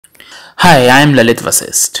Hi, I am Lalit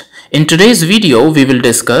Vasist. In today's video, we will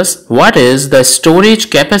discuss what is the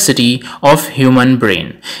storage capacity of human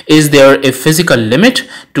brain. Is there a physical limit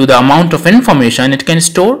to the amount of information it can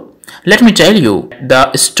store? Let me tell you,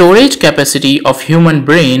 the storage capacity of human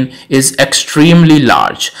brain is extremely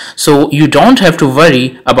large, so you don't have to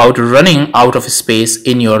worry about running out of space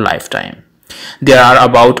in your lifetime. There are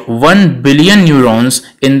about 1 billion neurons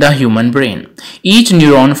in the human brain. Each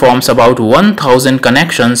neuron forms about 1000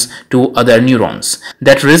 connections to other neurons.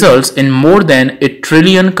 That results in more than a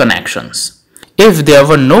trillion connections. If there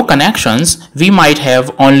were no connections, we might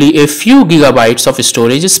have only a few gigabytes of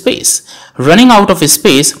storage space. Running out of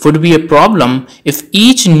space would be a problem if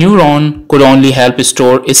each neuron could only help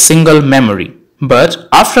store a single memory. But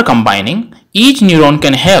after combining, each neuron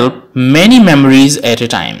can help many memories at a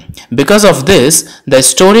time. Because of this, the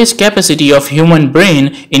storage capacity of human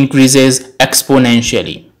brain increases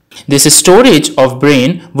exponentially. This storage of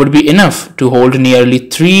brain would be enough to hold nearly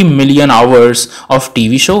 3 million hours of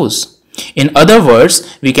TV shows. In other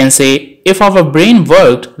words, we can say if our brain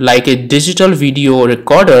worked like a digital video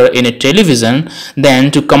recorder in a television,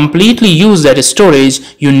 then to completely use that storage,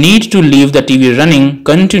 you need to leave the TV running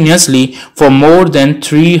continuously for more than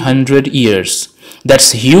 300 years.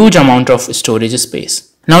 That's a huge amount of storage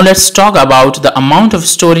space. Now let's talk about the amount of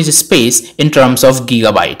storage space in terms of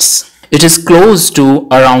gigabytes. It is close to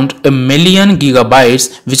around 1,000,000 gigabytes,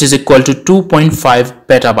 which is equal to 2.5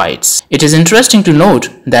 petabytes. It is interesting to note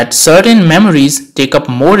that certain memories take up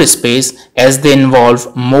more space as they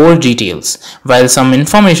involve more details, while some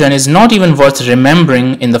information is not even worth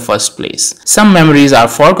remembering in the first place. Some memories are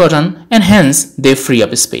forgotten and hence they free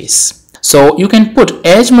up space. So you can put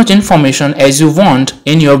as much information as you want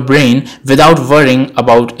in your brain without worrying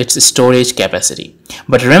about its storage capacity.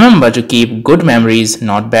 But remember to keep good memories,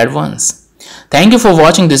 not bad ones. Thank you for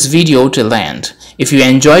watching this video till the end. If you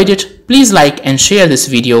enjoyed it, please like and share this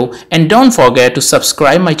video, and don't forget to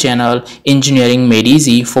subscribe my channel Engineering Made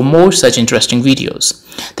Easy for more such interesting videos.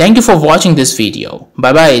 Thank you for watching this video.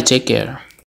 Bye bye, take care.